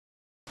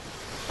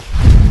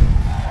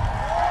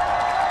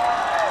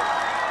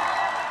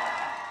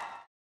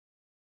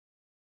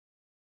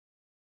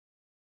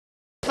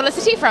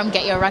from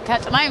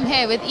GetYourRockOut, and I am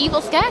here with Evil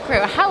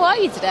Scarecrow. How are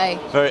you today?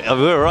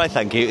 We're all right,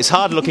 thank you. It's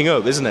hard looking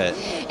up, isn't it?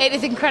 It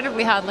is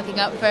incredibly hard looking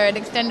up for an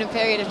extended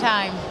period of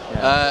time.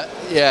 Are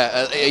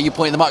you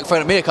pointing the microphone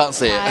at me? I can't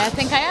see it. I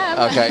think I am.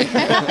 Okay.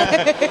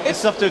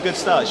 It's off to a good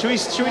start. Should we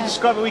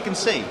describe what we can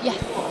see?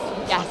 Yes.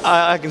 Yes.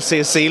 I can see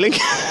a ceiling.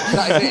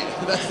 That is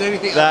it. That's the only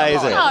thing. That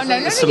is it. Oh, no,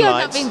 you're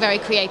lights. not being very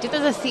creative.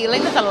 There's a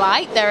ceiling, there's a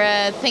light,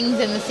 there are things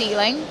in the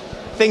ceiling.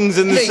 Things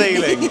in the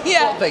ceiling.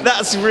 Yeah.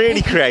 That's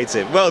really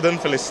creative. Well done,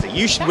 Felicity.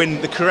 You should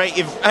win the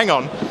creative. Hang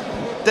on.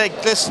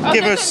 Let's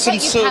give us some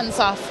sort of. Pants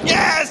off.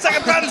 Yes, take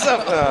your pants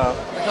off. Oh.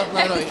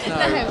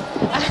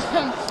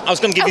 No. I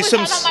was going to give you some.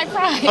 That not my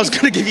prize? I was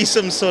going to give you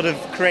some sort of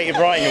creative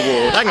writing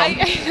award. Hang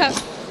on.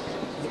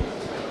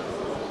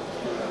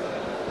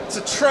 It's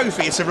a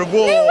trophy. It's a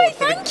reward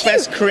for the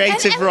best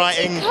creative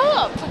writing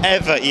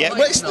ever. Yeah,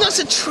 well, it's not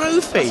a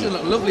trophy. That's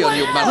look lovely on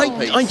your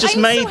mantelpiece. I just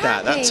I'm made so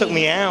that. That happy. took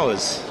me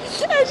hours.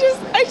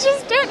 I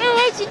just don't know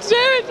how to do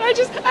it.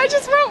 I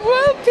just want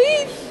world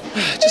peace.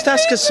 Just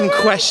ask us some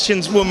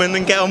questions, woman,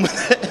 and get on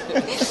with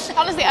it.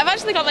 Honestly, I've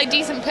actually got like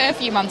decent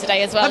perfume on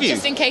today as well. Have you?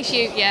 Just in case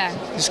you, yeah.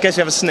 Just in case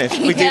you have a sniff.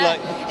 We do like.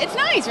 It's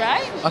nice,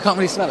 right? I can't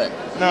really smell it.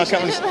 No, I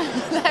can't really.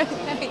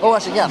 Oh,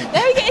 actually, yeah.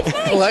 There we go. It's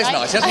nice. Oh, that's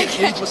right? nice.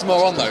 You need to put some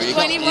more on though. You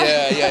can't, more.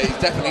 yeah, you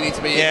definitely need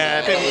to be. Yeah,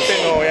 a bit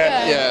more,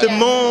 yeah. The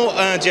more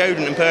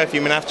deodorant and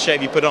perfume and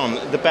aftershave you put on,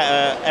 the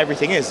better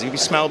everything is. You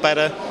smell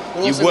better,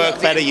 Well, you also, work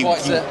better, you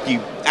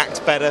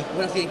act better. We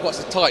don't think quite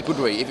so tight, would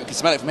we? If you could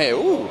smell it from here,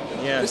 ooh,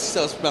 this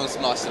smells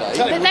nice today.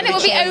 But then it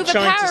would be trying to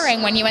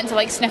overpowering when you went to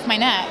like sniff my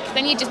neck.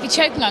 Then you'd just be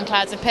choking on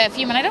clouds of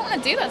perfume, and I don't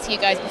want to do that to you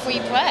guys before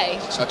you play.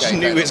 I just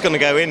knew it was going to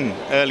go in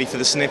early for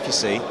the sniff, you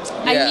see.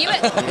 I knew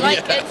it.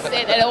 Like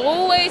it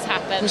always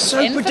happens.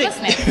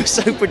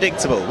 So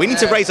predictable. We need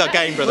to raise our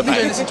game, brother. We'll be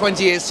doing this in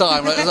 20 years'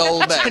 time, like as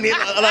old men.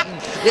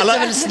 I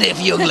like a sniff,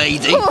 young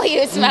lady. Oh,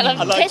 you smell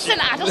of piss and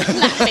adult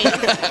nappy.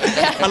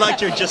 I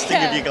liked your adjusting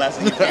of your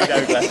glasses. You put your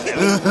no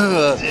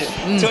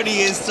glasses. 20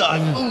 years'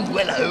 time. Oh,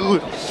 hello.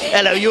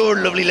 Hello, you're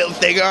a lovely little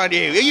thing, aren't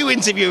you? Are you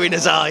interviewing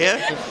us, are you?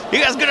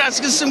 You guys going to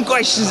ask us some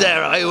questions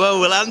there, right? Well,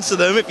 we'll answer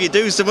them if you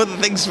do some other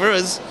things for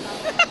us.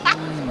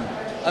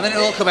 And then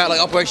it'll all come out like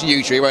Operation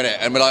U-Tree, won't it?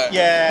 And we're like,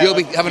 you'll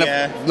be having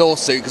a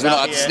lawsuit because we're not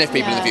allowed to sniff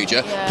people in the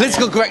future.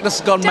 Political correctness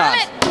has gone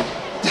mad.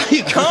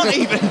 You can't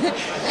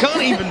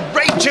even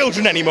rape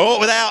children anymore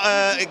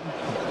without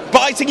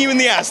biting you in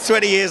the ass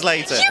 20 years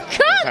later. You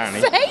can't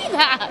say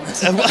that.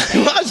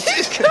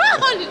 You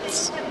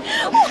can't.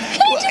 What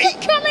kind of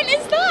a comment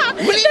is that?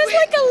 There's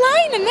like a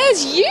line and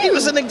there's you. It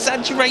was an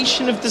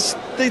exaggeration of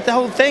the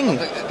whole thing.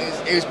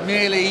 It was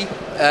merely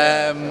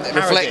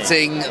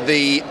reflecting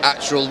the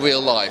actual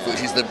real life,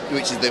 which is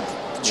the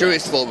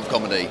truest form of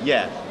comedy.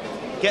 Yeah.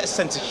 Get a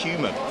sense of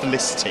humour,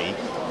 Felicity.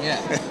 Yeah.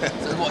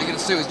 So what are you going to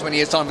sue in 20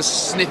 years' time for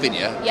sniffing you?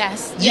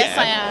 Yes, Yeah.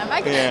 I am.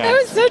 I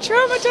was so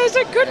traumatised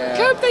I couldn't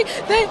cope.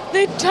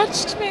 They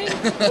touched me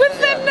with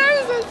their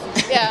noses.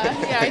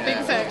 Yeah, I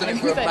think so. Done it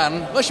for a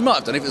man. Well, she might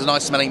have done it if it was a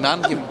nice smelling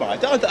man.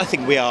 I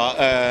think we are,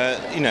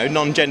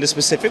 non-gender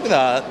specific with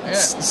our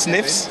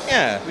sniffs.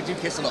 Yeah. We do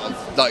kiss a lot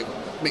of, like,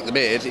 Mick the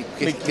Beard.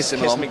 Kiss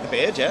him on. Mick the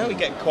Beard, yeah. We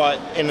get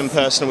quite in and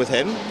personal with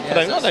him. Yeah,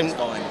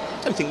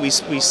 I don't think we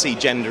see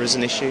gender as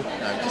an issue.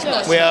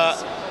 No,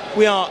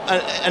 We are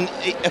an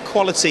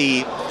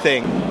equality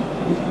thing.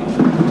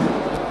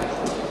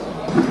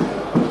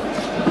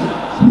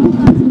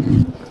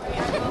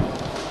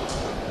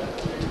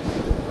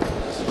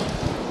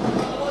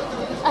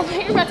 I thought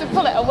you were about to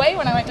pull it away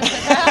when I went to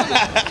sit down.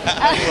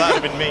 That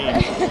would have been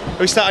mean. Are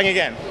we starting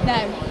again?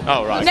 No.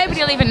 Oh, right.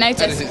 Nobody will even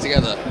notice. Edit it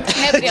together.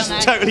 Nobody will know.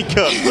 Totally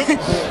cut.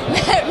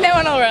 No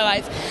one will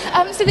realise.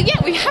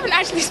 We haven't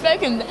actually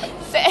spoken.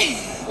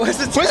 Where's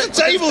the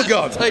table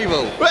gone?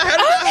 Table. How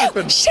did that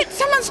happen? Shit,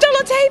 someone stole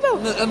our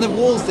table. And the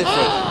wall's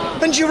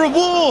different. And your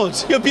award!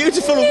 Your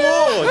beautiful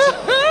award!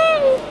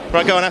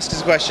 Right, go and ask us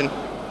a question.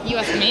 You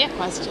asked me a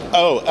question.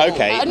 Oh,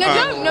 okay.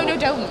 No,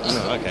 don't.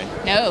 Oh, okay.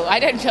 No, I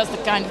don't trust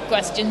the kind of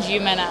questions you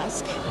men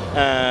ask.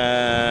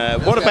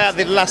 What about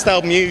the last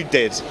album you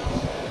did?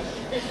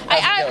 I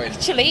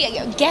actually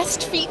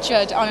guest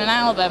featured on an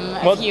album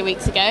a few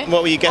weeks ago.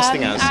 What were you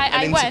guesting as?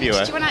 I An went.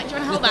 interviewer? Do you want to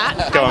hold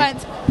that? Go on. I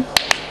went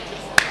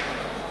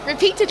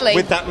repeatedly.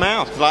 With that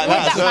mouth, like With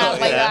that as well. mouth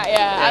like that,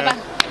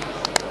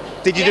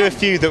 yeah. Did you do a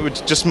few that were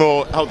just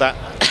more, hold that.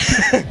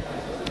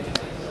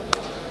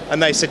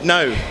 And they said,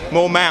 no,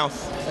 more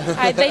mouth.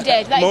 They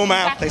did. More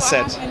mouth, they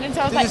said. So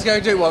I was Just go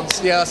do it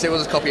once. Yeah, I see. We'll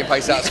just copy and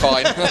paste. That's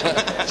fine.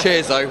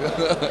 Cheers, though.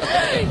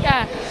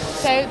 yeah.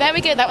 So there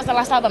we go. That was the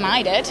last album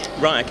I did.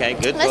 Right. Okay.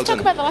 Good. Let's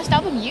talk about the last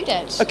album you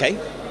did. Okay.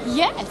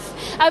 Yes.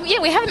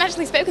 We haven't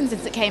actually spoken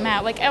since it came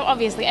out. Like,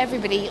 obviously,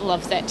 everybody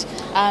loves it.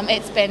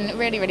 It's been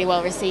really, really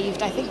well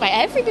received, I think, by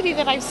everybody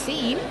that I've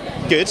seen.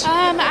 Good.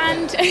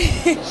 And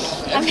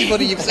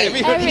Everybody you've seen.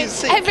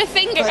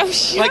 everything.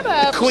 Shut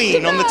up. The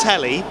Queen on the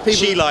telly,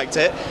 she liked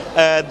it.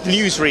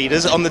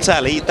 Newsreaders on the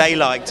telly, they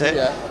liked it.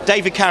 Yeah.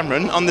 David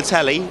Cameron on the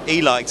telly,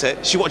 he liked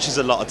it. She watches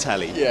a lot of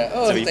telly. Yeah.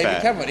 Oh, to be David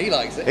fair. Cameron, he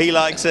likes it. He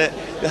likes it.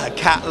 Her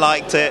cat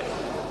liked it.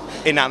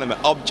 Inanimate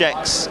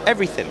objects,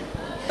 everything.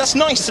 That's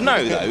nice to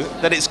know, though,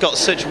 that it's got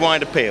such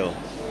wide appeal.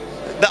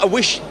 That I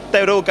wish they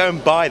would all go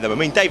and buy them. I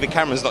mean, David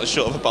Cameron's not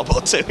short of a bob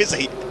or two, is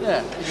he?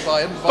 Yeah, you can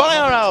buy them. Buy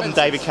our album,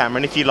 David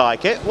Cameron, if you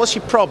like it. What's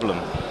your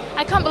problem?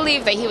 I can't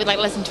believe that he would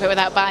listen to it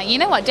without buying. You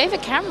know what,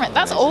 David Cameron?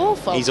 That's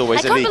awful. He's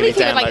always I can't believe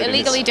he would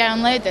illegally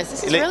download this.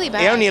 This is really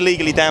bad. He only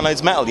illegally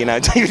downloads metal,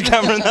 David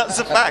Cameron. That's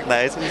a fact,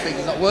 though. You think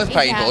he's not worth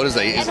paying for, does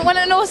he?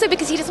 And also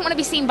because he doesn't want to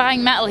be seen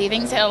buying metal. He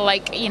thinks it'll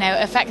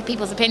affect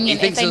people's opinion.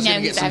 He thinks he's going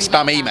to get some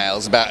spam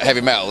emails about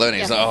heavy metal, don't he?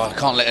 He's like, I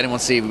can't let anyone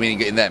see me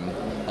getting them.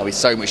 I'll be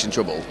so much in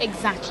trouble.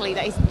 Exactly.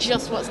 That is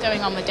just what's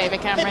going on with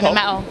David Cameron and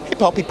metal.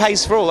 Hip-hop, he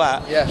pays for all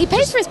that. Yeah. He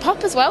pays for his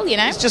pop as well,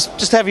 It's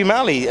just heavy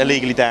metal he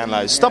illegally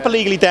downloads. Stop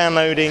illegally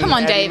downloading. Come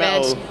on, heavy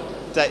David.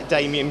 Metal,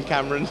 Damien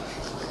Cameron.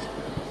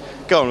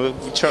 Go on,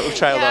 we've trailed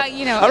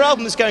off. Our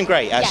album is going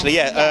great, actually.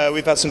 Yes.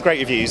 We've had some great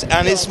reviews,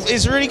 and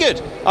it's really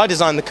good. I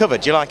designed the cover.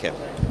 Do you like it?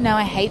 No,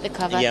 I hate the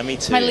cover. Yeah, me too.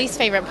 It's my least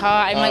favourite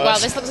part. I'm like, wow,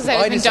 this looks as though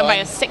it's been done by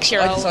a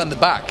 6-year-old. I designed the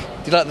back.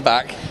 Do you like the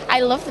back?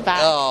 I love the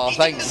back. Oh,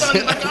 thanks.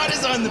 I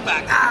designed the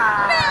back.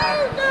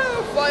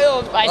 No,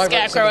 failed by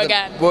Scarecrow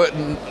again.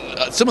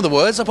 Some of the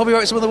words, I probably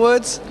wrote some of the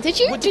words. Did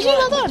you?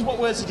 Well done. What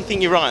words did you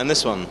think you write on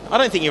this one? I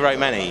don't think you wrote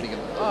many.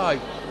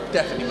 I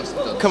definitely must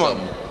have done Come some.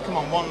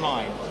 on, one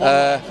line.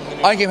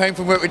 I came home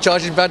from work with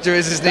charging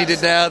batteries is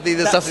needed now.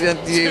 The stuff to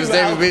use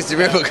there with Mr.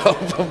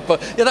 Ripple.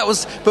 Yeah, that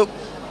was. But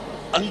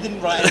and you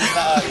didn't write any of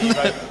that, you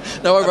wrote.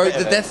 No, I wrote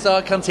the Death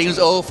Star canteen was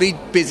awfully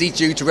busy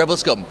due to rebel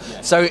scum.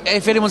 Yeah. So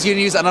if anyone's going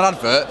to use that on an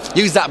advert,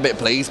 use that bit,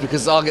 please,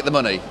 because I'll get the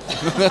money.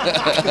 We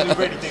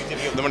really do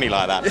divvy up the money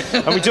like that,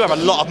 and we do have a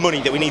lot of money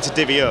that we need to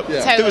divvy up. Yeah.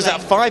 Totally. There was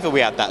that $5 we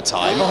had that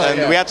time,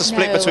 and we had to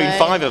split between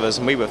 5 of us,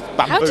 and we were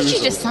bamboozled. How did you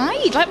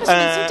decide? That must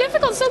have been so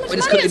difficult. So much money. We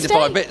just cut it into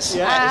 5 bits.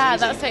 Yeah,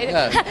 that's so.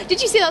 Yeah.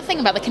 Did you see that thing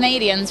about the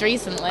Canadians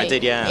recently? I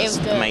did. Yeah, it was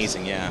good.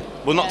 Amazing. Yeah,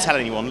 we'll not tell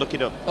anyone. Look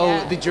it up.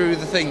 Oh, they drew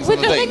the things. With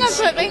on the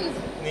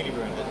things. Nearly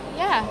ruined it.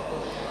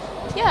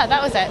 Yeah,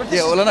 that was it.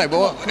 Yeah, well, I know, but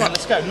what? Come on,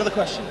 let's go. Another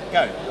question.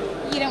 Go.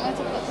 You don't want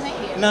to talk about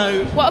Canadians?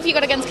 No. What have you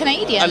got against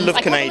Canadians? I love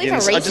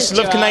Canadians. I just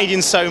love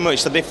Canadians so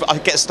much that if I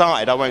get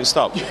started, I won't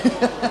stop.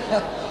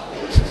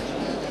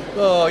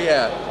 Oh,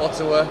 yeah.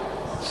 Ottawa.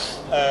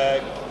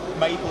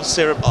 Maple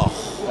syrup.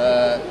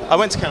 I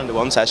went to Canada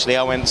once, actually.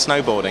 I went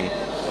snowboarding,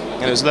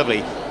 and it was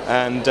lovely.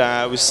 And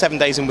it was 7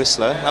 days in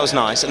Whistler. That was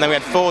nice. And then we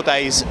had 4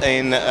 days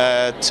in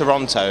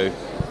Toronto.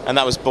 And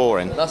that was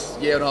boring.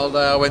 Last year on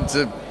holiday, I went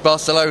to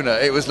Barcelona.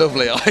 It was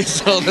lovely. I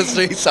saw the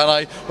streets and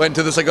I went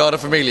to the Sagrada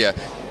Familia.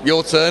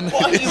 Your turn. Why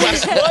are you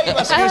asking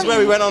us where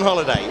we went on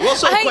holiday? What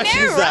sort of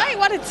question is that? Right?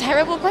 What a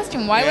terrible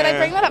question. Why would I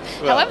bring that up?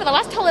 Well, however, the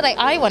last holiday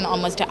I went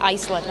on was to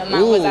Iceland, and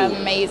that was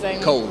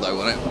amazing. Cold though,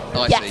 wasn't it?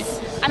 Icy.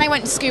 Yes. And I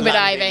went scuba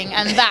diving,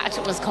 and that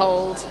was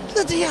cold.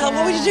 Bloody hell!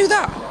 Why would you do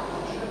that?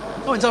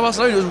 I went to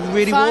Barcelona. It was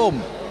really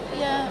warm.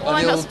 Yeah, well,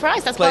 I'm not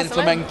surprised. That's playing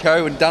Barcelona.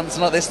 flamenco and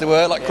dancing like this. They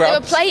were like crabs. They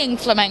were playing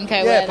flamenco.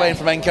 Yeah, playing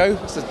flamenco.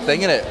 It's a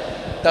thing, isn't it?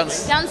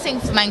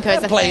 Dancing flamenco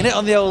is a playing thing. It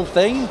on the old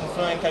thing.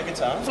 Flamenco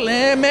guitar.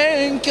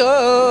 Flamenco,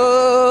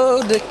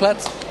 Dick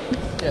Platts.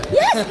 Yeah.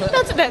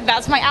 Yes,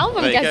 that's my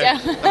album. There you go.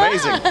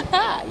 Amazing.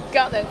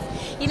 Got this.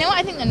 You know what?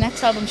 I think the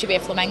next album should be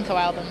a flamenco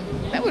album.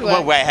 That would work.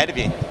 We're way ahead of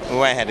you.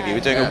 We're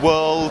doing a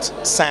world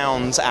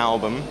sounds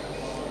album.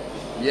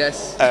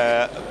 Yes.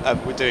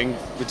 We're doing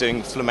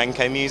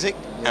flamenco music,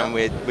 and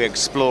we're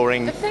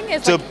exploring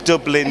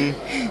Dublin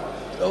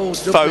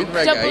folk,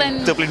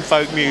 Dublin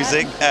folk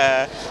music,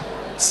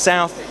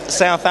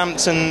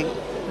 Southampton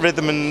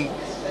rhythm and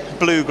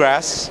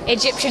bluegrass,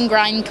 Egyptian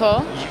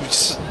grindcore,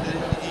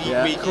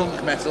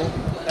 crunk metal.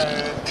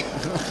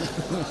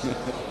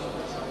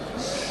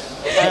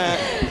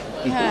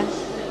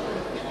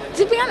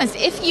 To be honest,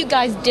 if you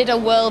guys did a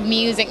World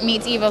Music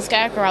Meets Evil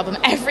Scarecrow album,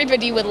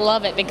 everybody would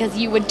love it because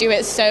you would do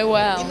it so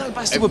well. No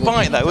bastard would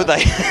buy it though, would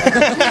they?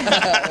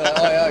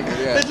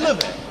 They'd love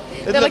it.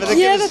 They're like,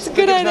 that's a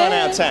good idea. 9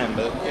 out of 10,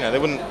 but they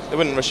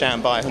wouldn't rush out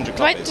and buy 100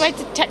 copies. Do I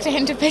detect a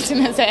hint of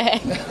bitterness here?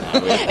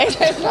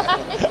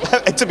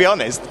 To be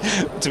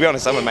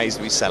honest, I'm amazed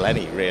we sell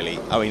any. Really,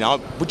 I mean,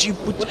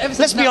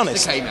 let's be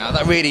honest. Came out,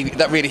 that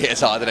really hit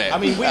us hard, didn't it? I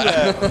mean,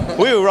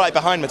 we were right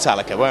behind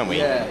Metallica, weren't we?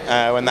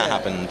 When that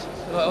happened.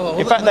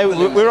 In fact,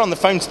 we were on the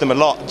phone to them a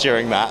lot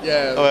during that,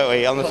 weren't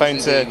we? On the phone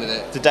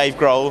to Dave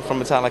Grohl from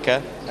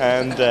Metallica,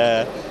 and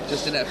I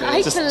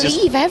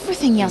believe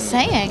everything you're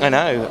saying. I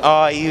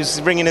know. He was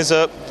ringing us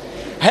up.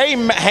 Hey,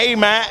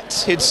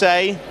 Matt, he'd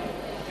say,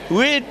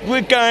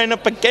 we're going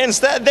up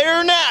against that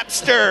there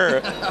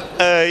Napster.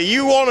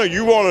 You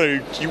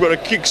wanna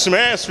kick some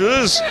ass for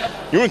this?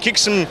 You wanna kick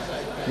some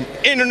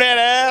internet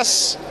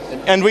ass?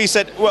 And we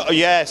said, well,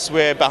 yes,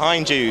 we're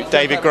behind you,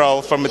 David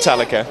Grohl from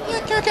Metallica.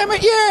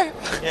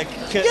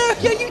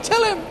 Yeah, you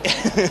tell him.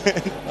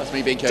 That's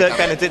me being Dirk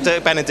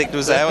Benedict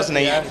was there, wasn't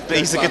he?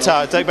 He's the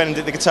guitar. Dirk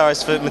Benedict, the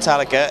guitarist for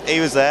Metallica,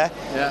 he was there.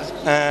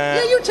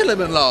 Yeah, you tell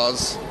him. And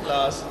Lars.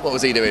 What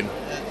was he doing?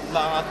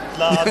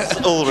 Lars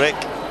Ulrich.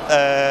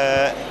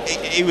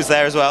 He was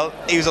there as well.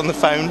 He was on the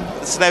phone.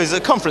 So there was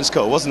a conference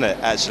call, wasn't it,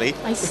 actually?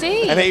 I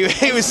see. And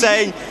he was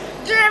saying,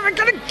 yeah, we're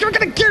gonna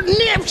get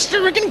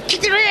Napster, we're gonna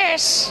kick their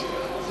ass.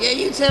 Yeah,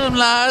 you tell him,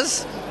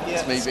 Lars.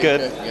 Yeah, it's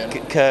good.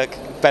 Kirk,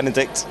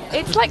 Benedict.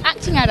 It's like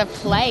acting out a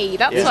play.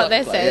 That's what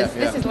this is. Yeah.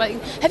 This is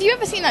like. Have you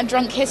ever seen that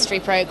Drunk History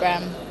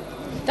program?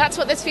 That's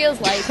what this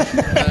feels like.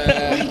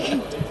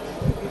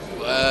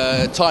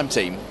 Time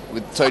Team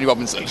with Tony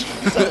Robinson.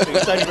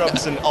 Tony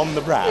Robinson on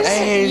the brass.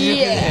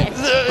 Yeah.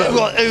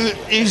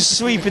 Who's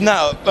sweeping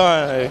that up?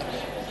 Oh.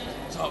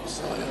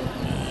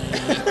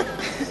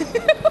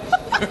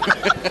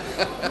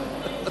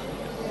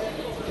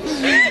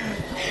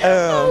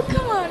 Oh,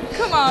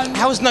 come on.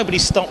 How has nobody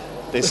stopped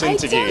this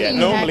interview yet?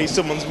 Normally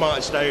someone's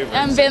marched over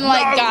and been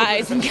like,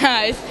 guys,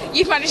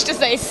 you've managed to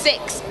say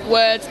 6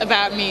 words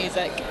about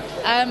music.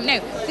 No,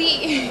 Do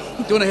you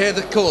want to hear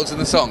the chords in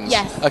the songs?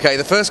 Yes. Okay,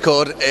 the first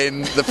chord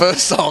in the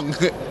first song.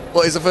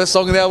 What is the first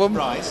song in the album?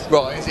 Rise.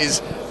 Rise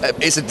is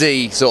it's a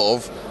D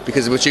sort of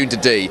because we're tuned to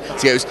D. So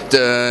it goes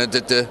da da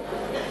da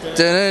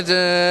da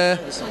da.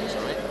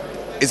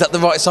 Is that the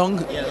right song?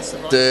 Yeah, that's the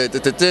right. Da, da,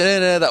 da, da,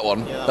 da, that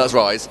one. Yeah. That's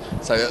Rise.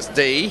 So that's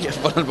D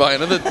followed by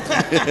another.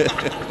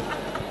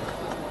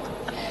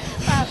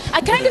 I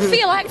kind of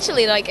feel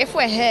actually like if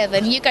we're here,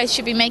 then you guys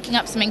should be making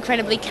up some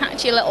incredibly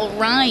catchy little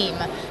rhyme,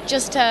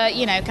 just to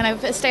kind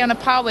of stay on a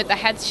par with the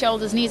heads,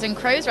 shoulders, knees, and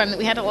crows rhyme that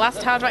we had at the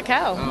last Hard Rock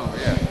Hell. Oh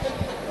yeah.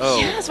 Oh.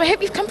 Yeah, so I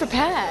hope you've come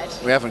prepared.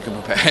 We haven't come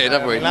prepared,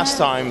 have we? Last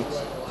time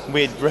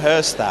we'd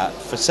rehearsed that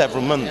for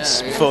several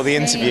months before the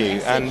interview,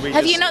 and we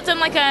have you not done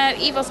like a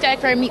Evil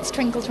Scarecrow meets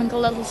Twinkle Twinkle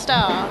Little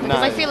Star? Because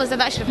No. I feel as though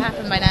that should have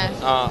happened by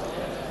now.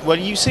 Well,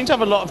 you seem to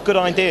have a lot of good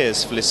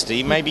ideas,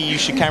 Felicity. Maybe you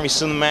should carry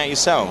some of them out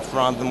yourself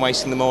rather than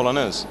wasting them all on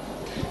us.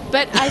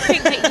 But I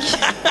think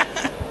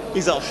that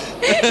He's off.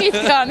 he's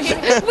gone.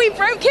 We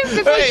broke him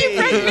before you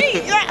broke me.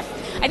 Yes.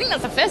 I think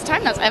that's the first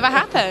time that's ever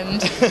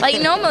happened.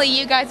 Like, normally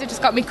you guys have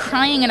just got me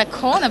crying in a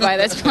corner by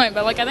this point,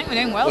 but like, I think we're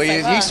doing well. Well, so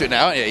you're far. used to it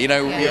now, aren't you? You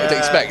know what to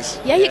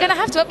expect. Yeah, you're going to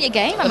have to up your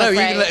game, I'm No,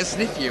 afraid. you can let us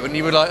sniff you, and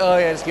you were like, oh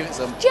yeah, just give it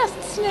some. Just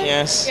sniff.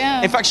 Yes.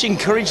 Yeah. In fact, she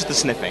encouraged the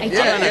sniffing. I did.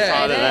 I don't know.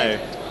 I I don't did.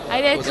 know. I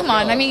did. Come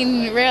on. I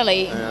mean,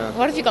 really.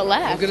 What have you got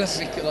left?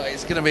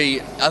 It's gonna be.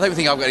 I don't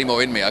think I've got any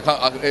more in me.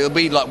 It'll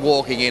be like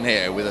walking in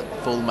here with a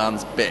full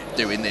man's bit,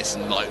 doing this,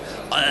 and like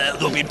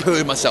I'll be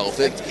pooing myself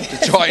to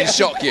try and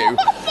shock you.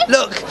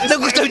 Look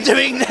what I'm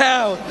doing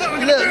now.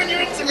 Look. I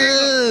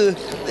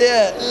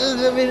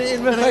mean,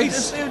 in my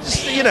face.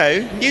 Just, you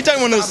don't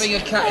want to. Having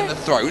a cat in the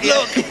throat.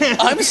 Look,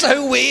 I'm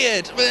so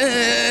weird.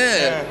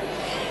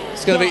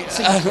 It's gonna be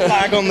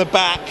flag on the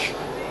back,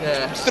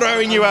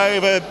 throwing you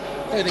over.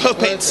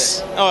 Puppets.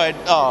 I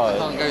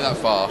can't go that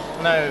far.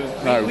 No.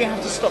 We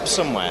have to stop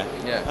somewhere.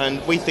 Yeah.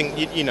 And we think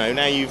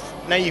now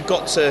you've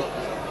got to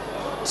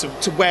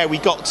where we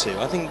got to.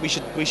 I think we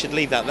should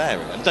leave that there.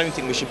 I don't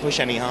think we should push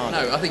any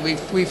harder. No, I think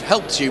we've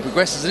helped you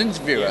progress as an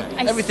interviewer.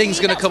 I Everything's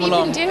see, going to that's come what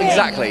along. you've been doing.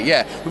 Exactly.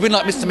 Yeah. We've been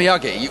like Mr.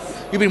 Miyagi.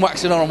 You've been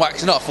waxing on and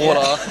waxing off all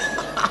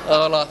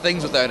our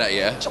things we're throwing at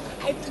you.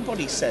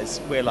 Everybody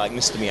says we're like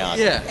Mr. Miyagi.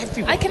 Yeah.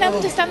 I can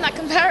understand that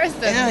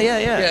comparison. Yeah.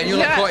 Yeah, and you're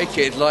like quite a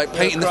kid, like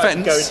painting the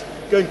fence.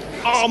 Going,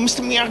 oh, Mr.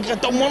 Miyagi, I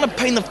don't want to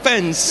paint the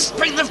fence.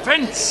 Paint the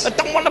fence! I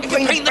don't want to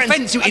Paint the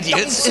fence, you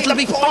idiots! It'll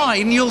be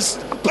fine,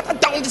 But I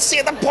don't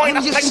see the point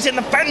of painting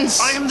the fence!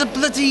 I am the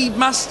bloody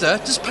master,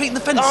 just paint the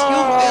fence,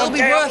 it'll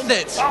be worth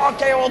it!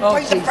 Okay, I'll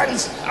paint the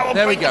fence!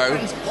 There we go.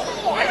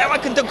 Oh, I know I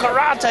can do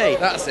karate!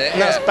 That's it,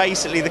 That's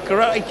basically the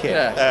Karate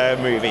Kid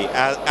movie,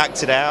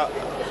 acted out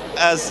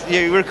as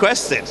you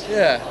requested.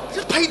 Yeah.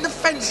 Just paint the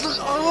fence, look!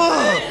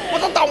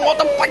 But I don't want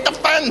to paint the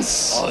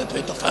fence! Oh,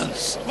 paint the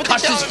fence!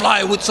 Catch this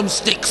fly with some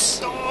sticks!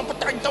 Oh,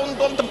 but I don't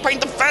want to paint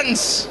the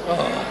fence!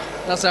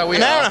 That's how we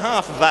An are. hour and a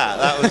half of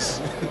that was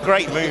a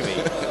great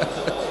movie.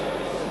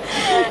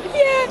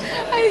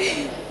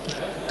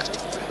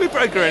 We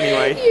broke her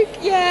anyway.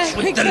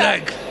 Sweep the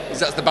leg! Because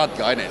that's the bad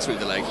guy, isn't it? Sweep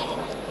the leg.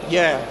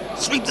 Yeah.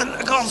 Sweep the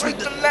leg! Can't sweep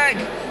the leg!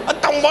 I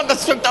don't want to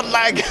sweep the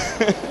leg!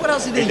 What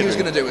else did he think he was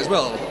going to do as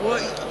well?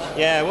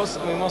 Yeah, what's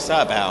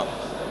that about?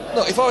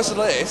 Look, if I was to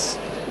like this...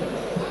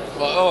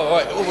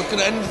 Right, we're going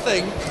to end the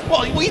thing.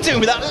 What are you doing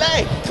with that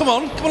leg? Come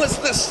on,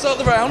 let's start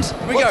the round.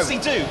 Here we What go. does he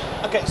do?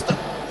 Okay, stop.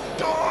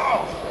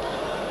 Oh.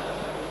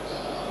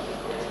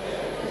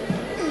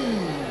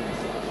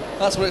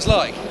 That's what it's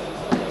like.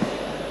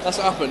 That's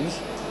what happens.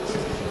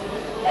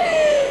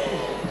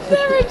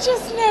 There are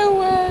just no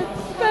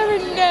words. There are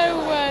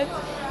no words.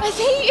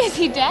 Is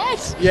he dead?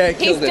 Yeah, he he's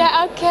killed him.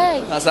 dead.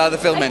 Okay. That's how the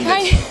film ended. I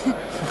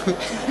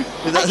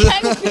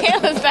kind of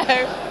feel as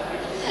though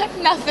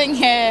nothing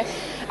here.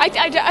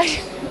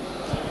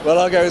 Well,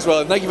 I'll go as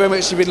well. Thank you very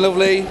much. You've been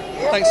lovely.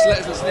 Thanks for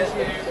letting us sniff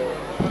you.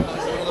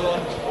 Another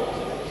one.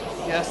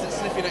 Yes, let's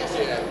sniff you next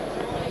year.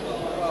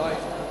 Bye.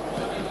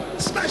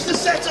 Smash the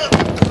setup!